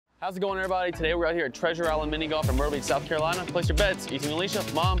How's it going, everybody? Today we're out here at Treasure Island Mini Golf in Myrtle Beach, South Carolina. Place your bets. Ethan and Alicia,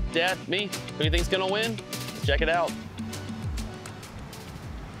 Mom, Dad, me. Who do you think's gonna win? Let's check it out.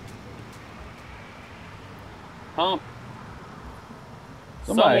 Pump.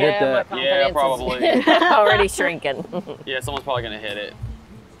 Somebody hit that. Yeah, probably. Already shrinking. Yeah, someone's probably gonna hit it.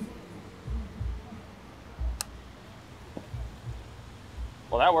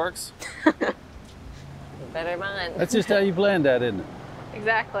 Well, that works. Better mine. That's just how you planned that, isn't it?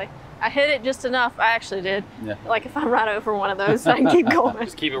 Exactly. I hit it just enough. I actually did. Yeah. Like if I'm right over one of those, I can keep going.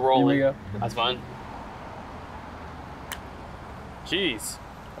 Just keep it rolling. Here we go. That's fun. Jeez.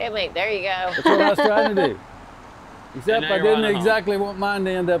 Hit me. There you go. That's what I was trying to do. Except now I you're didn't running exactly want mine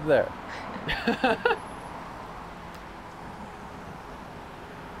to end up there.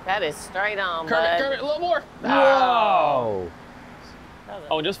 That is straight on, Curve bud. it, curve it, a little more. Whoa!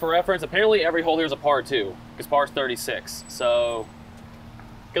 Oh, and just for reference, apparently every hole here is a par 2, because par is 36. So,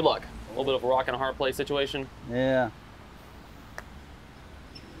 good luck. A little bit of a rock and a hard place situation. Yeah.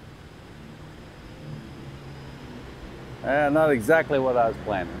 Not exactly what I was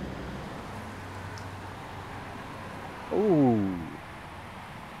planning. Ooh.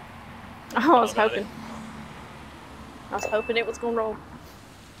 Oh, I was About hoping. I was hoping it was gonna roll.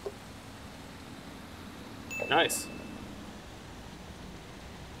 Nice.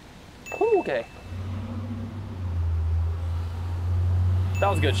 Ooh, okay. That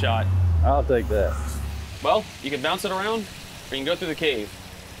was a good shot. I'll take that. Well, you can bounce it around, or you can go through the cave.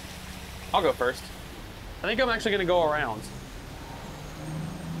 I'll go first. I think I'm actually gonna go around.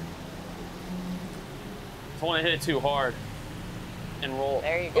 Don't want to hit it too hard and roll.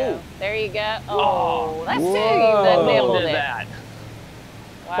 There you go. Ooh. There you go. Oh. Oh, that's two. You Whoa. done Both nailed did it. that.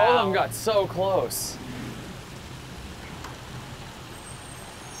 Wow. Both of them got so close.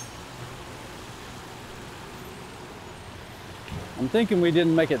 I'm thinking we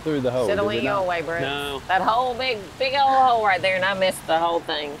didn't make it through the hole. Should have did went we your not? way, Brooks. No. That whole big old hole right there, and I missed the whole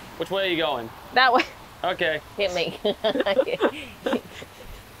thing. Which way are you going? That way. Okay. Hit me.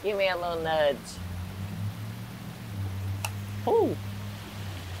 Give me a little nudge. Ooh.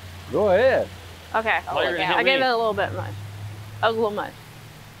 Go ahead. Okay. Oh, you're gonna hit I gave me. it a little bit much. That was a little much.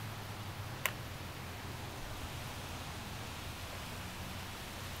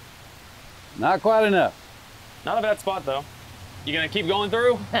 Not quite enough. Not a bad spot though. You gonna keep going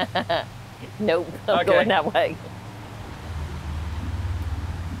through? Nope. I'm Okay. going that way.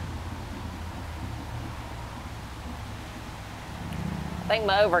 I think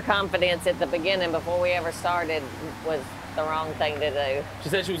my overconfidence at the beginning before we ever started was the wrong thing to do. She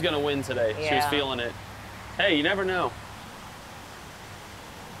said she was gonna win today. She was Yeah. feeling it. Hey, you never know.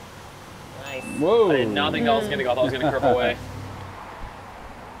 Nice. Whoa. I did not think I was gonna go. I thought I was gonna curve away.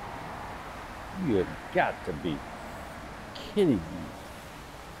 You have got to be kidding me.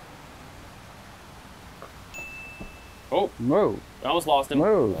 Oh, Whoa. I almost lost him.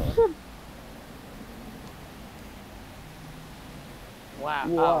 Whoa. Wow.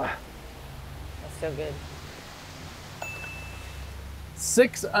 Wow. Oh, that's still good.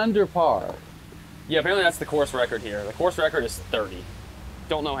 6 under par. Yeah, apparently that's the course record here. The course record is 30.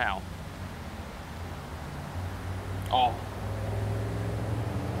 Don't know how. Oh.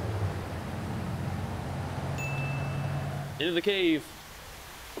 Into the cave.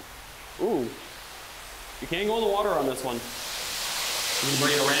 Ooh. You can go in the water on this one. You can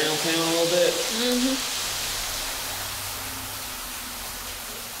bring it around town a little bit.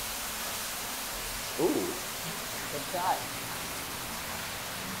 Ooh, Good shot.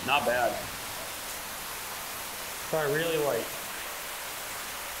 not bad. Try really light.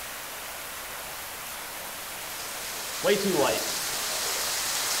 Way too light.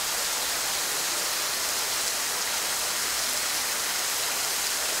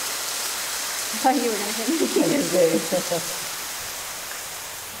 I thought you were gonna hit me.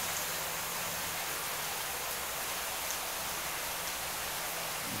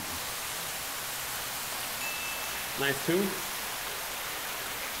 Nice too.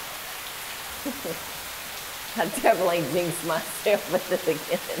 I definitely jinxed myself with this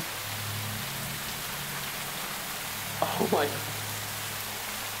again. Oh my.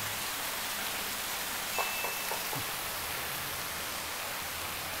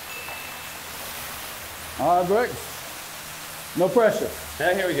 All right, Brooks. No pressure.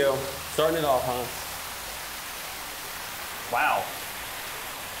 Yeah, here we go. Starting it off, huh? Wow.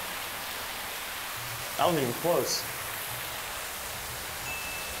 That wasn't even close.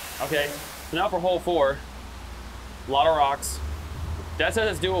 Okay, so now for hole 4. A lot of rocks. Dad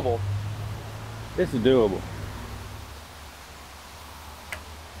says it's doable. This is doable.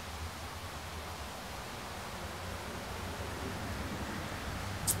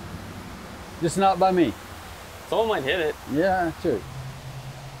 Just not by me. Someone might hit it. Yeah, true.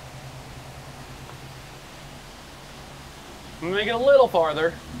 Make it a little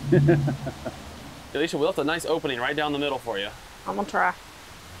farther. Alicia, we left a nice opening right down the middle for you. I'm gonna try.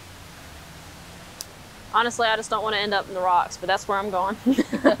 Honestly, I just don't want to end up in the rocks, but that's where I'm going. If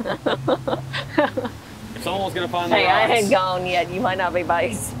someone was gonna find the Hey, rocks, I ain't gone yet. You might not be by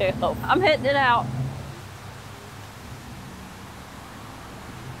yourself. I'm hitting it out.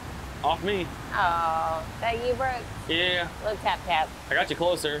 off me. Oh, that you, Brooke? Yeah, Little tap tap. I got you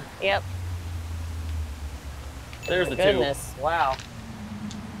closer. Yep. There's the Goodness. Wow.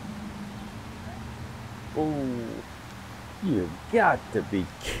 two. Ooh. You've got to be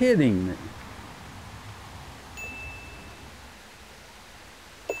kidding me.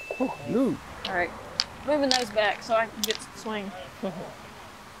 Ooh. All right, moving those back so I can get to the swing.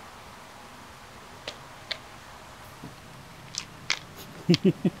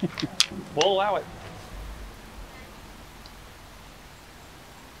 We'll allow it.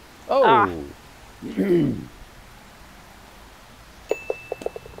 Oh. Ah.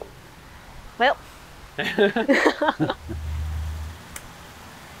 Well,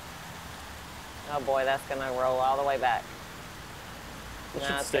 Oh boy, that's gonna roll all the way back. It No,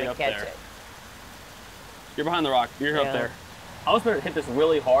 should it's stay gonna up catch there. it. You're behind the rock. You're Yeah. up there. I was better to hit this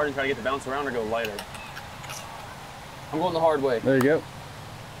really hard and try to get the bounce around or go lighter. I'm going the hard way. There you go.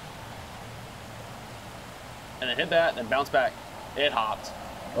 And then hit that and then bounce back. It hopped.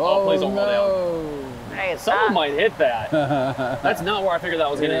 Oh, please don't roll no. Hey, it's Someone not. might hit that. That's not where I figured that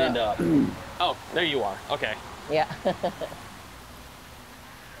was going to Yeah. end up. Oh, there you are. Okay. Yeah.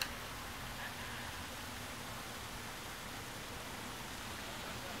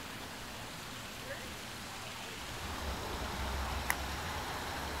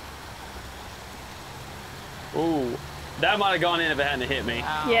 Ooh. That might have gone in if it hadn't hit me.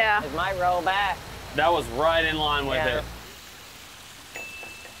 Oh, Yeah. It might roll back. That was right in line with Yeah. it.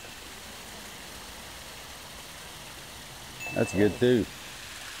 That's a good too.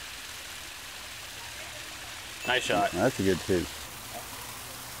 Nice shot. That's a good too.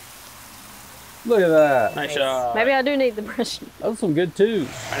 Look at that. Nice Nice. shot. maybe I do need the brush. Those are some good twos.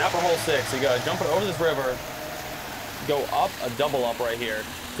 All right, now for hole 6. You got to jump it over this river, go up a double up right here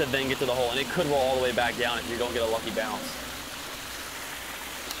to then get to the hole. And it could roll all the way back down if you don't get a lucky bounce.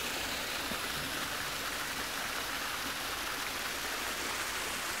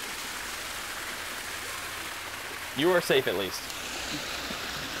 You are safe at least.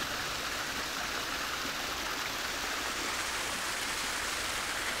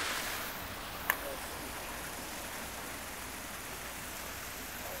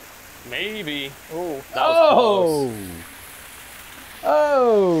 Maybe. Ooh. That was Oh. close.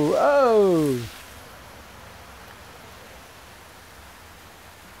 Oh. Oh.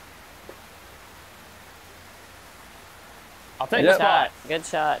 I'll take Yep. the spot. Good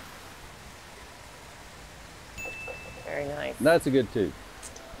shot. Very nice. That's a good two.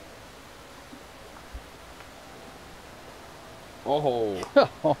 Oh.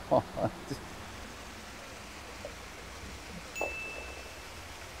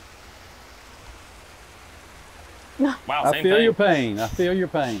 Wow, I same feel thing. your pain. I feel your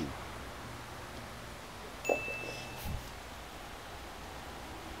pain.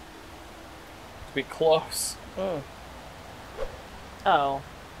 To be close. Oh.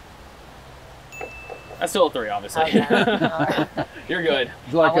 That's still a 3, obviously. Okay. All right. You're good.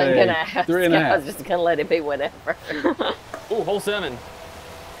 It's like I wasn't gonna a ask. 3.5. I was just gonna let it be whatever. Ooh, hole 7.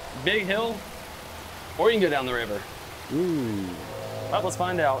 Big hill, or you can go down the river. Ooh. Well, let's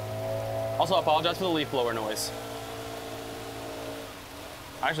find out. Also, I apologize for the leaf blower noise.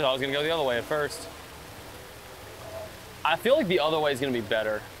 I actually thought I was gonna go the other way at first. I feel like the other way is gonna be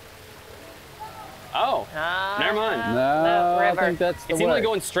better. Oh, never mind. No, I river. think that's the It seemed way. like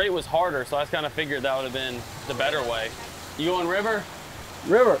going straight was harder, so I just kind of figured that would have been the better way. You going river?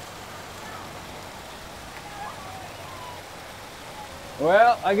 River.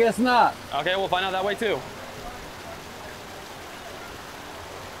 Well, I guess not. Okay, we'll find out that way too.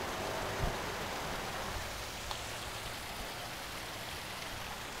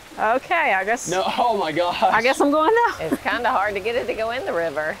 Okay, I guess. No, oh my gosh. I guess I'm going now. It's kind of hard to get it to go in the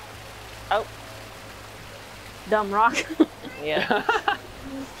river. Oh, Dumb rock. yeah.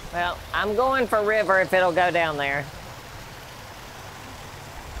 Well, I'm going for river if it'll go down there.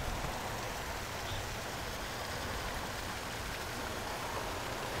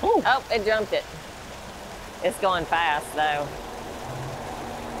 Ooh. Oh, it jumped it. It's going fast though.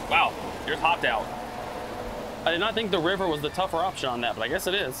 Wow, yours hopped out. I did not think the river was the tougher option on that, but I guess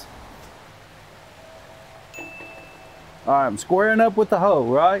it is. All right, I'm squaring up with the hole,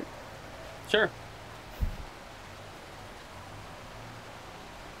 right? Sure.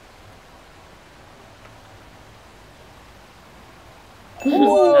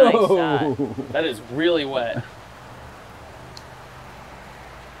 Nice shot. That is really wet.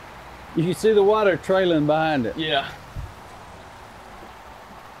 You can see the water trailing behind it. Yeah.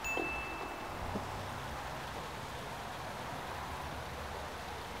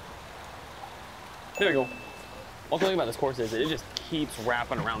 There we go. One thing about this course is it just keeps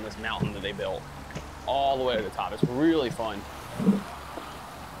wrapping around this mountain that they built all the way to the top. It's really fun.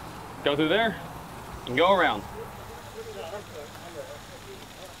 Go through there and go around.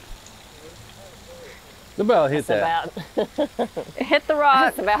 The bell hit That's that. about, It hit the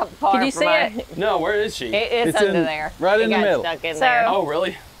rock. that's about par Can you for see my, it? No, where is she? It's It's under in- there. right It in the got middle. stuck in So- there. Oh,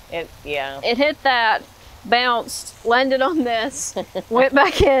 really? Yeah. It hit that, bounced, landed on this, went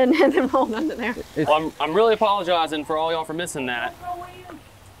back in, and then rolled under there. Well, I'm really apologizing for all y'all for missing that.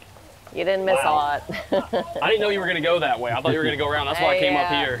 You didn't miss Wow. a lot. I didn't know you were going to go that way. I thought you were going to go around. That's why I came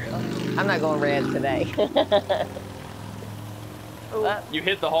up Yeah. here. I'm not going red today. But You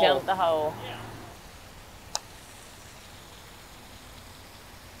hit the hole. jumped the hole.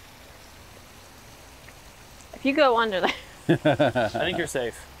 If you go under there, I think you're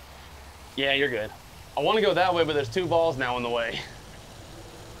safe. Yeah, you're good. I want to go that way, but there's two balls now in the way.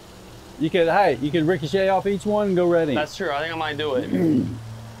 You could, hey, you could ricochet off each one and go right in. That's true. I think I might do it.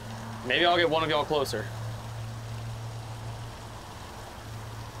 Maybe I'll get one of y'all closer.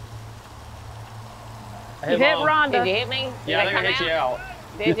 you hit Rhonda. Did you hit me? Did Yeah, I think I come hit you out.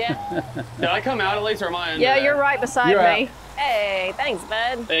 Did you? Did I come out at least, or am I under Yeah, there? you're right beside You're me. out. Hey, thanks,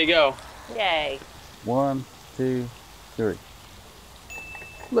 bud. There you go. Yay. 1, 2, 3.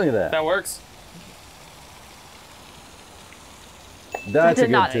 Look at that. That works. I That's a did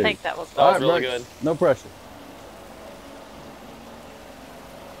good not tee. think that was That was All really Brooks, good. No pressure.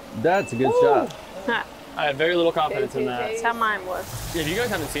 That's a good shot. I had very little confidence in that. That's how mine was. If you guys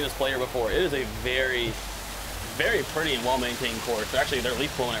haven't seen us play here before, it is a very, very pretty and well-maintained course. Actually, they're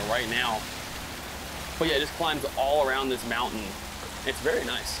leaf blowing it right now. But yeah, it just climbs all around this mountain. It's very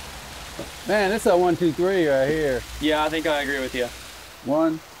nice. Man, it's a 1, 2, 3 right here. Yeah, I think I agree with you.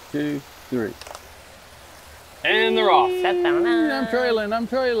 1, 2, 3. And they're off. I'm trailing. I'm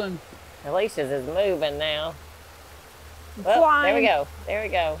trailing. Alicia's is moving now. Well, there Flying. we go. There we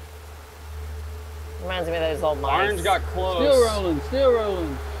go. Reminds me of those old mice. Orange got close. Still rolling. Still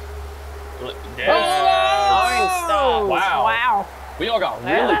rolling. Dead. Orange stopped. Wow. Wow. We all got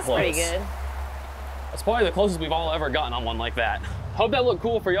really Well, that's close. pretty good. That's probably the closest we've all ever gotten on one like that. Hope that looked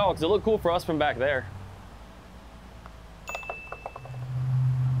cool for y'all, because it looked cool for us from back there.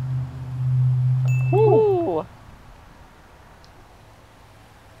 Ooh.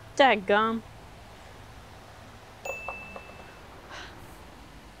 Dadgum.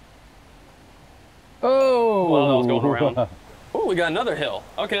 Oh. Well, that was going around. Ooh, we got another hill.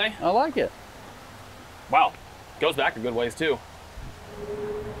 Okay. I like it. Wow. Goes back a good ways, too.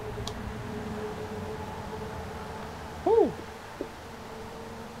 Woo.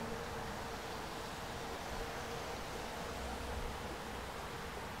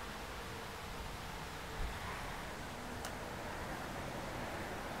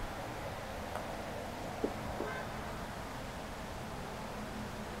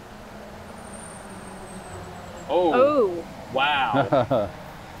 Oh, Oh. wow.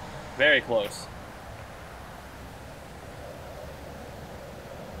 Very close.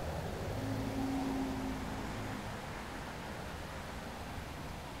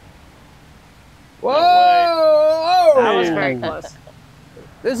 Whoa! way. That was Oh! very close.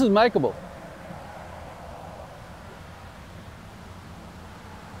 This is makeable.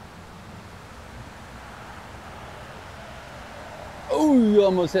 Oh, you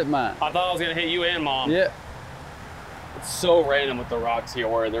almost hit mine. I thought I was going to hit you and Mom. Yeah. It's so random with the rocks here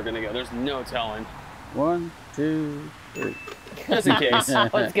where they're going to go. There's no telling. 1, 2, 3. Just in case. I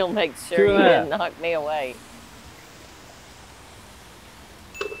was going to make sure Two you and a half. didn't knock me away.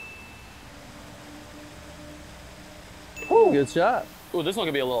 Good shot. Ooh, this one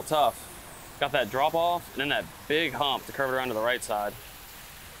could be a little tough. Got that drop off and then that big hump to curve it around to the right side.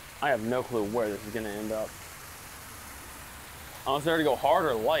 I have no clue where this is going to end up. Unless they're to go hard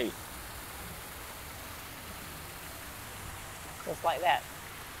or light. Just like that.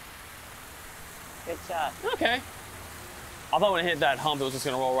 Good shot. Okay. I thought when it hit that hump, it was just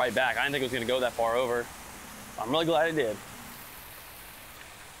going to roll right back. I didn't think it was going to go that far over. I'm really glad it did.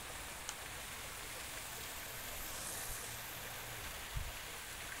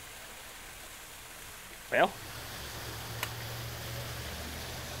 Well,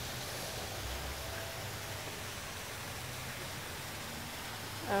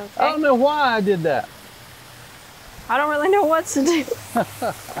 I Okay. don't know why I did that. I don't really know what to do.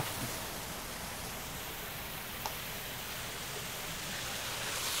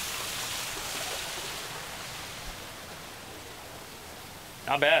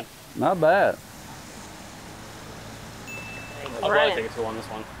 Not bad. Not bad. I'll probably Right. take a 2 on this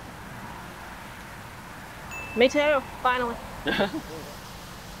one. Me too, finally.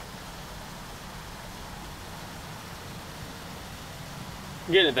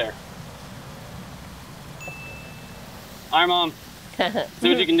 Get it there. All right, Mom. See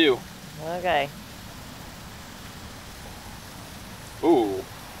what you can do. Okay. Ooh.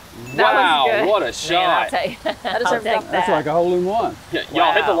 That was Wow, good. what a Man, I'll shot. take, That I'll deserves take that. That's that. like a hole in one. Yeah,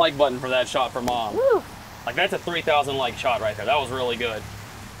 y'all hit the Wow. like button for that shot for Mom. Woo. Like, that's a 3,000 like shot right there. That was really good.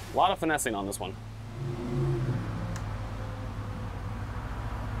 A lot of finessing on this one.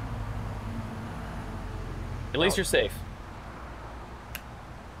 At least you're safe.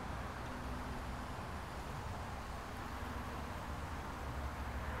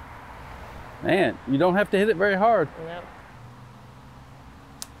 Man, you don't have to hit it very hard. Yep.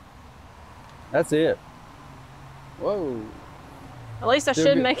 That's it. Whoa. At least I Still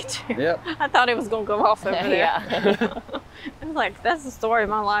should good. make it too. Yep. I thought it was gonna go off over there. Yeah. I was like, that's the story of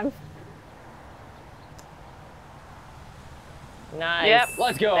my life. Nice. Yep.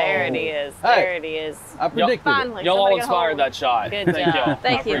 Let's go. There it is. Hey. There it is. I predicted it. Finally, Y'all all somebody got a hold inspired of that shot. Good Thank job. y'all.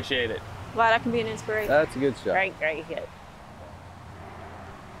 Thank I you. appreciate it. it. Glad I can be an inspiration. That's a good shot. Great, great hit.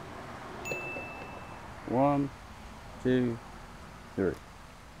 1, 2, 3.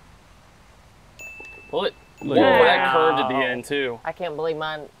 Pull it. Look Whoa, at that. that curved at the end too. I can't believe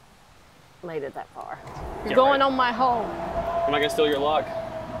mine made it that far. You're Yeah, going right. on my hole. Am I gonna steal your luck?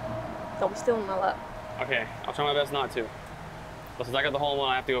 Don't be stealing my luck. Okay, I'll try my best not to. But since I got the hole in one,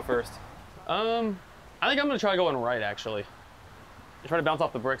 I have to go first. I think I'm gonna try going right actually. I try to bounce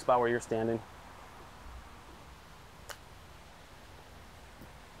off the brick spot where you're standing.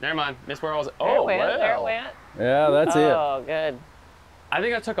 Never mind. Missed where I was. There Oh, it went. well. There it went. Yeah, that's it. Oh, good. I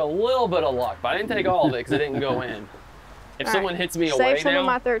think I took a little bit of luck, but I didn't take all of it because it didn't go in. If All someone right. hits me Save away some now, of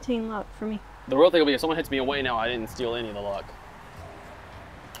my 13 luck for me. the real thing will be if someone hits me away now, I didn't steal any of the luck.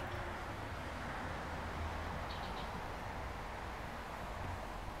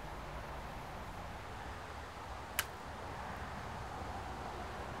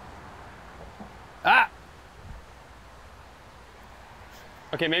 Ah!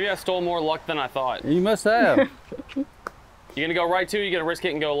 Okay, maybe I stole more luck than I thought. You must have. You gonna go right too? You gonna risk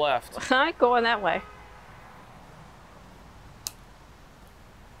it and go left? I ain't going that way.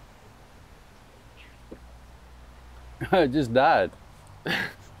 It just died.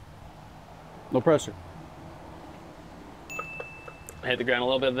 No pressure. I hit the ground a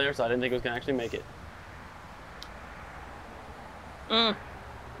little bit there, so I didn't think it was gonna actually make it.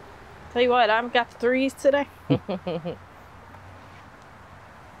 Tell you what, I've got the threes today.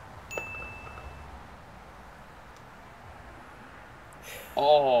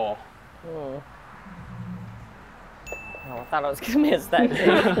 Oh, Oh, I thought I was going to miss that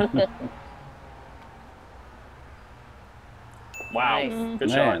too. wow. Nice. Good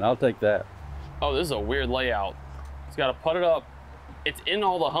Man, shot. I'll take that. Oh, this is a weird layout. It's got to put it up. It's in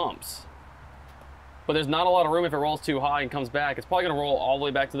all the humps. But there's not a lot of room if it rolls too high and comes back. It's probably going to roll all the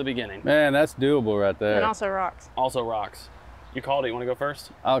way back to the beginning. Man, that's doable right there. And also rocks. Also rocks. You called it. You want to go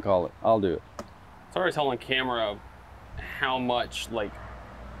first? I'll call it. I'll do it. It's already telling camera how much, like,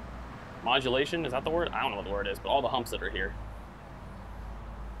 modulation, is that the word? I don't know what the word is, but all the humps that are here.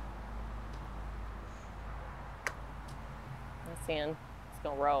 That's in. It's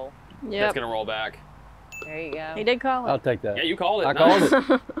going to roll. That's Yep. going to roll back. There you go. He did call I'll it. take that. Yeah, you called it. I called Nice.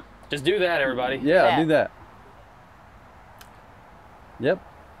 it. Just do that, everybody. Yeah, Yeah. I'll do that. Yep.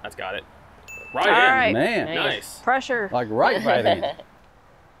 That's got it. Right All in. right. Man, Nice. Pressure. like right in.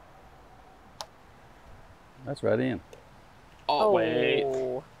 That's right in. Oh, wait.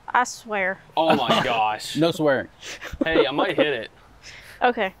 Oh. I swear. Oh, my gosh. No swearing. Hey, I might hit it.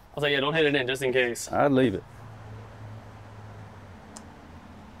 Okay. I'll say, yeah, don't hit it in just in case. I'd leave it.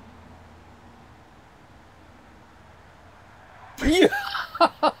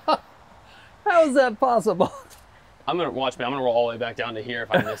 How is that possible? I'm gonna watch me. I'm gonna roll all the way back down to here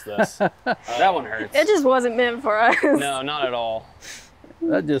if I miss this. That one hurts. It just wasn't meant for us. No, not at all.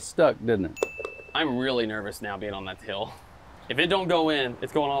 That just stuck, didn't it? I'm really nervous now being on that hill. If it don't go in,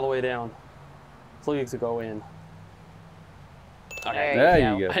 it's going all the way down. Please go in. Okay. There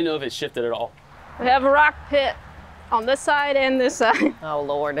you go. I know if it shifted at all. We have a rock pit on this side and this side. Oh,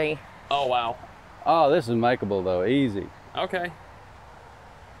 Lordy. Oh wow. Oh, this is makeable though. Easy. Okay.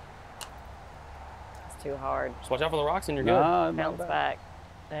 It's too hard. Just watch out for the rocks and you're good. Nah, not Bounce bad. back.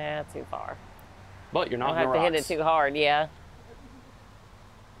 Nah, too far. But you're I'll not have gonna to hit it too hard, yeah.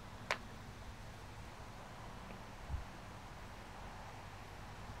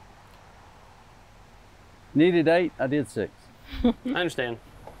 Needed 8, I did 6. I understand.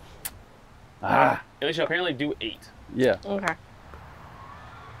 Ah, At least you apparently do 8. yeah. Okay.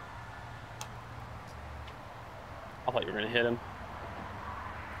 I thought you were gonna hit him.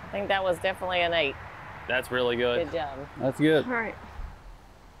 I think that was definitely an 8. That's really good. Good job. That's good. All right.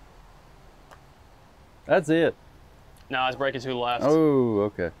 That's it. No, it's breaking to the left. Oh,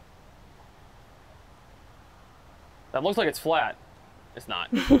 okay. That looks like it's flat. It's not.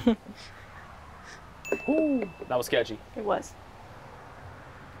 Ooh, that was sketchy. It was.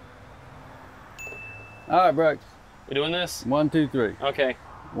 All right, Brooks. We doing this? 1, 2, 3. Okay.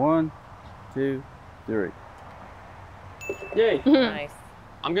 1, 2, 3. Yay. Nice.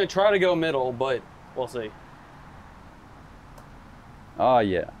 I'm gonna try to go middle, but we'll see. Oh,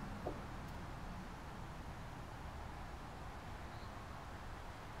 yeah.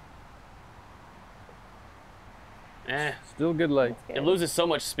 Eh. Still good late. That's good. It loses so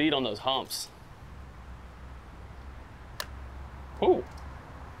much speed on those humps. Ooh.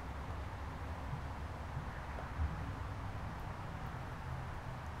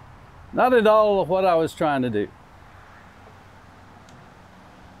 Not at all what I was trying to do.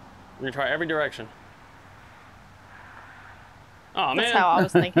 We're gonna try every direction. Oh That's man. how I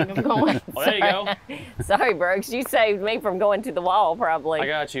was thinking of going. Well, there you go. Sorry, Brooks. You saved me from going to the wall, probably. I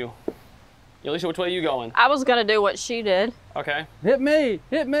got you. Alicia, which way are you going? I was gonna do what she did. Okay. Hit me!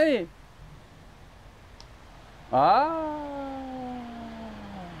 Hit me! Ah.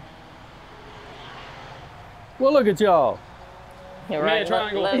 Well, look at y'all. You're Made a right.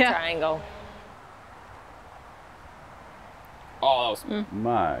 triangle. Little Yeah. triangle. Oh, that was.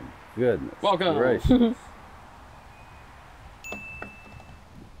 My goodness. Welcome. gracious.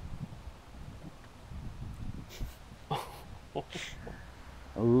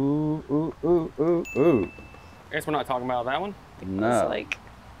 Ooh, ooh, ooh, ooh, ooh. I guess we're not talking about that one. It's No. like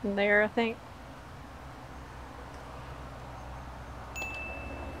there, I think.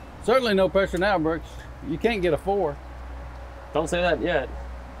 Certainly no pressure now, Brooks. You can't get a 4. Don't say that yet.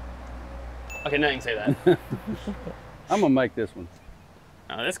 Okay, now you can say that. I'm gonna make this one.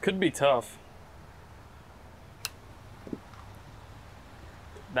 Now, this could be tough.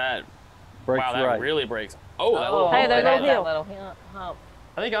 Breaks wow, that right. really breaks. Oh, that little Oh, Hey, there hump. goes that Hill. little hump.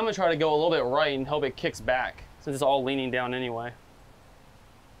 I think I'm gonna try to go a little bit right and hope it kicks back, since it's all leaning down anyway.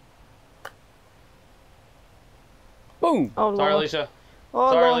 Boom. Oh, Sorry, Lord. Alicia.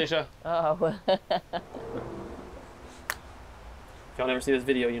 Oh, Sorry, Lord. Alicia. Oh. If y'all never see this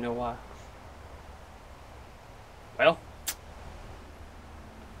video, you know why. Well,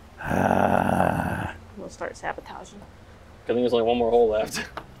 We'll start sabotaging. I think there's only one more hole left.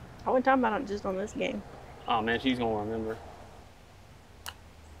 I wasn't talking about it just on this game. Oh man, she's gonna remember.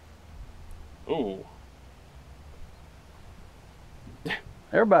 Ooh.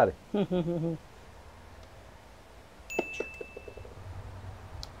 Everybody.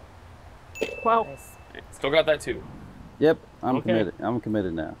 Well, Nice. Still got that too. Yep, I'm Okay. committed. I'm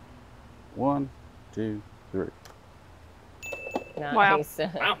committed now. 1, 2, 3. Nice.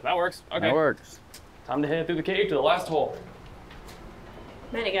 Wow, that works. Okay. That works. Time to head through the cave to the last hole.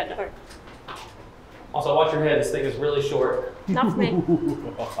 man, it got dark. Also, watch your head. This thing is really short. Not for me.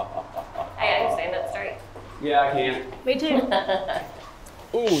 Hey, I can stand up straight. Yeah, I can. Me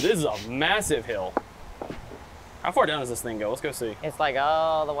too. Ooh, this is a massive hill. How far down does this thing go? Let's go see. It's like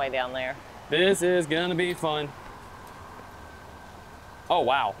all the way down there. This is gonna be fun. Oh,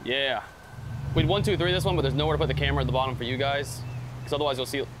 wow. Yeah. We'd 1, 2, 3 this one, but there's nowhere to put the camera at the bottom for you guys. Because otherwise you'll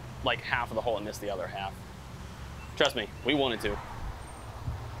see like half of the hole and miss the other half. Trust me, we wanted to.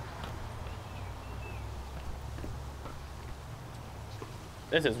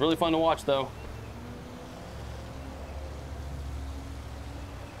 This is really fun to watch though.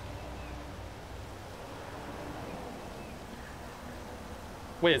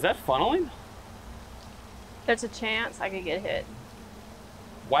 Wait, is that funneling? There's a chance I could get hit.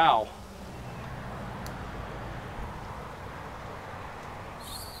 Wow.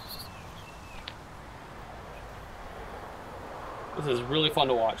 This is really fun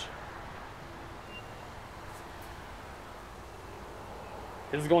to watch.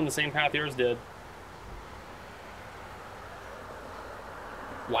 This is going the same path yours did.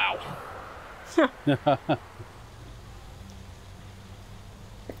 Wow.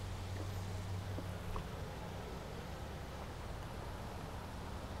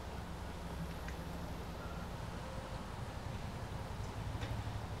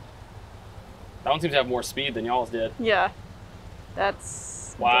 That one seems to have more speed than y'all's did. Yeah. That's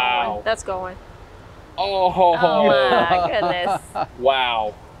Wow. That's going. Oh, Oh my goodness.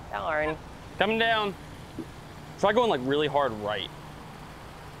 wow. Darn. Coming down. Try going like really hard right.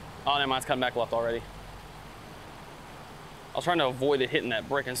 Oh, never mind, it's cutting back left already. I was trying to avoid it hitting that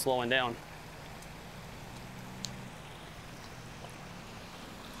brick and slowing down.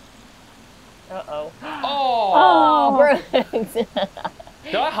 Uh-oh. Oh! Brooks.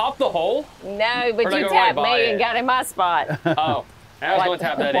 Did I hop the hole? No, but Or did I you go tapped right by me it? and got in my spot. Oh, I was going to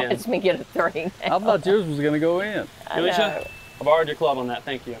tap that in. Watch me get a 3 now. I thought yours was going to go in. I Alicia, know. I borrowed your club on that.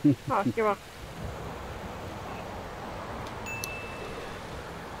 Thank you. Oh, you're welcome.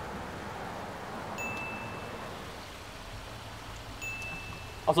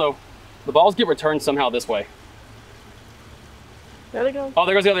 Also, the balls get returned somehow this way. There they go. Oh,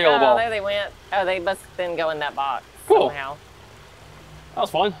 there goes the other yellow Oh, ball. there they went. Oh, they must then go in that box Cool. somehow. That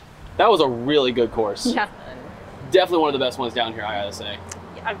was fun. That was a really good course. Yeah, Definitely one of the best ones down here, I gotta say.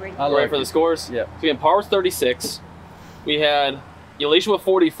 I agree. I You ready like for the it. scores? Yep. So again, par was 36. We had Alicia with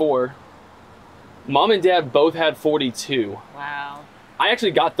 44. Mom and Dad both had 42. Wow. I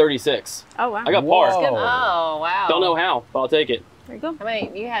actually got 36. Oh, wow. I got par. Whoa. Oh, wow. Don't know how, but I'll take it. There you go. I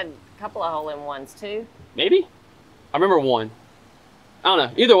mean, you had a couple of hole-in-ones too. Maybe? I remember one. I don't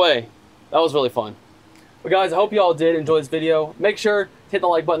know. Either way, that was really fun. But guys, I hope you all did enjoy this video. Make sure to hit the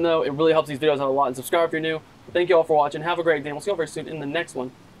like button though. It really helps these videos out a lot. And subscribe if you're new. Thank you all for watching. Have a great day. We'll see you all very soon in the next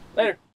one. Later.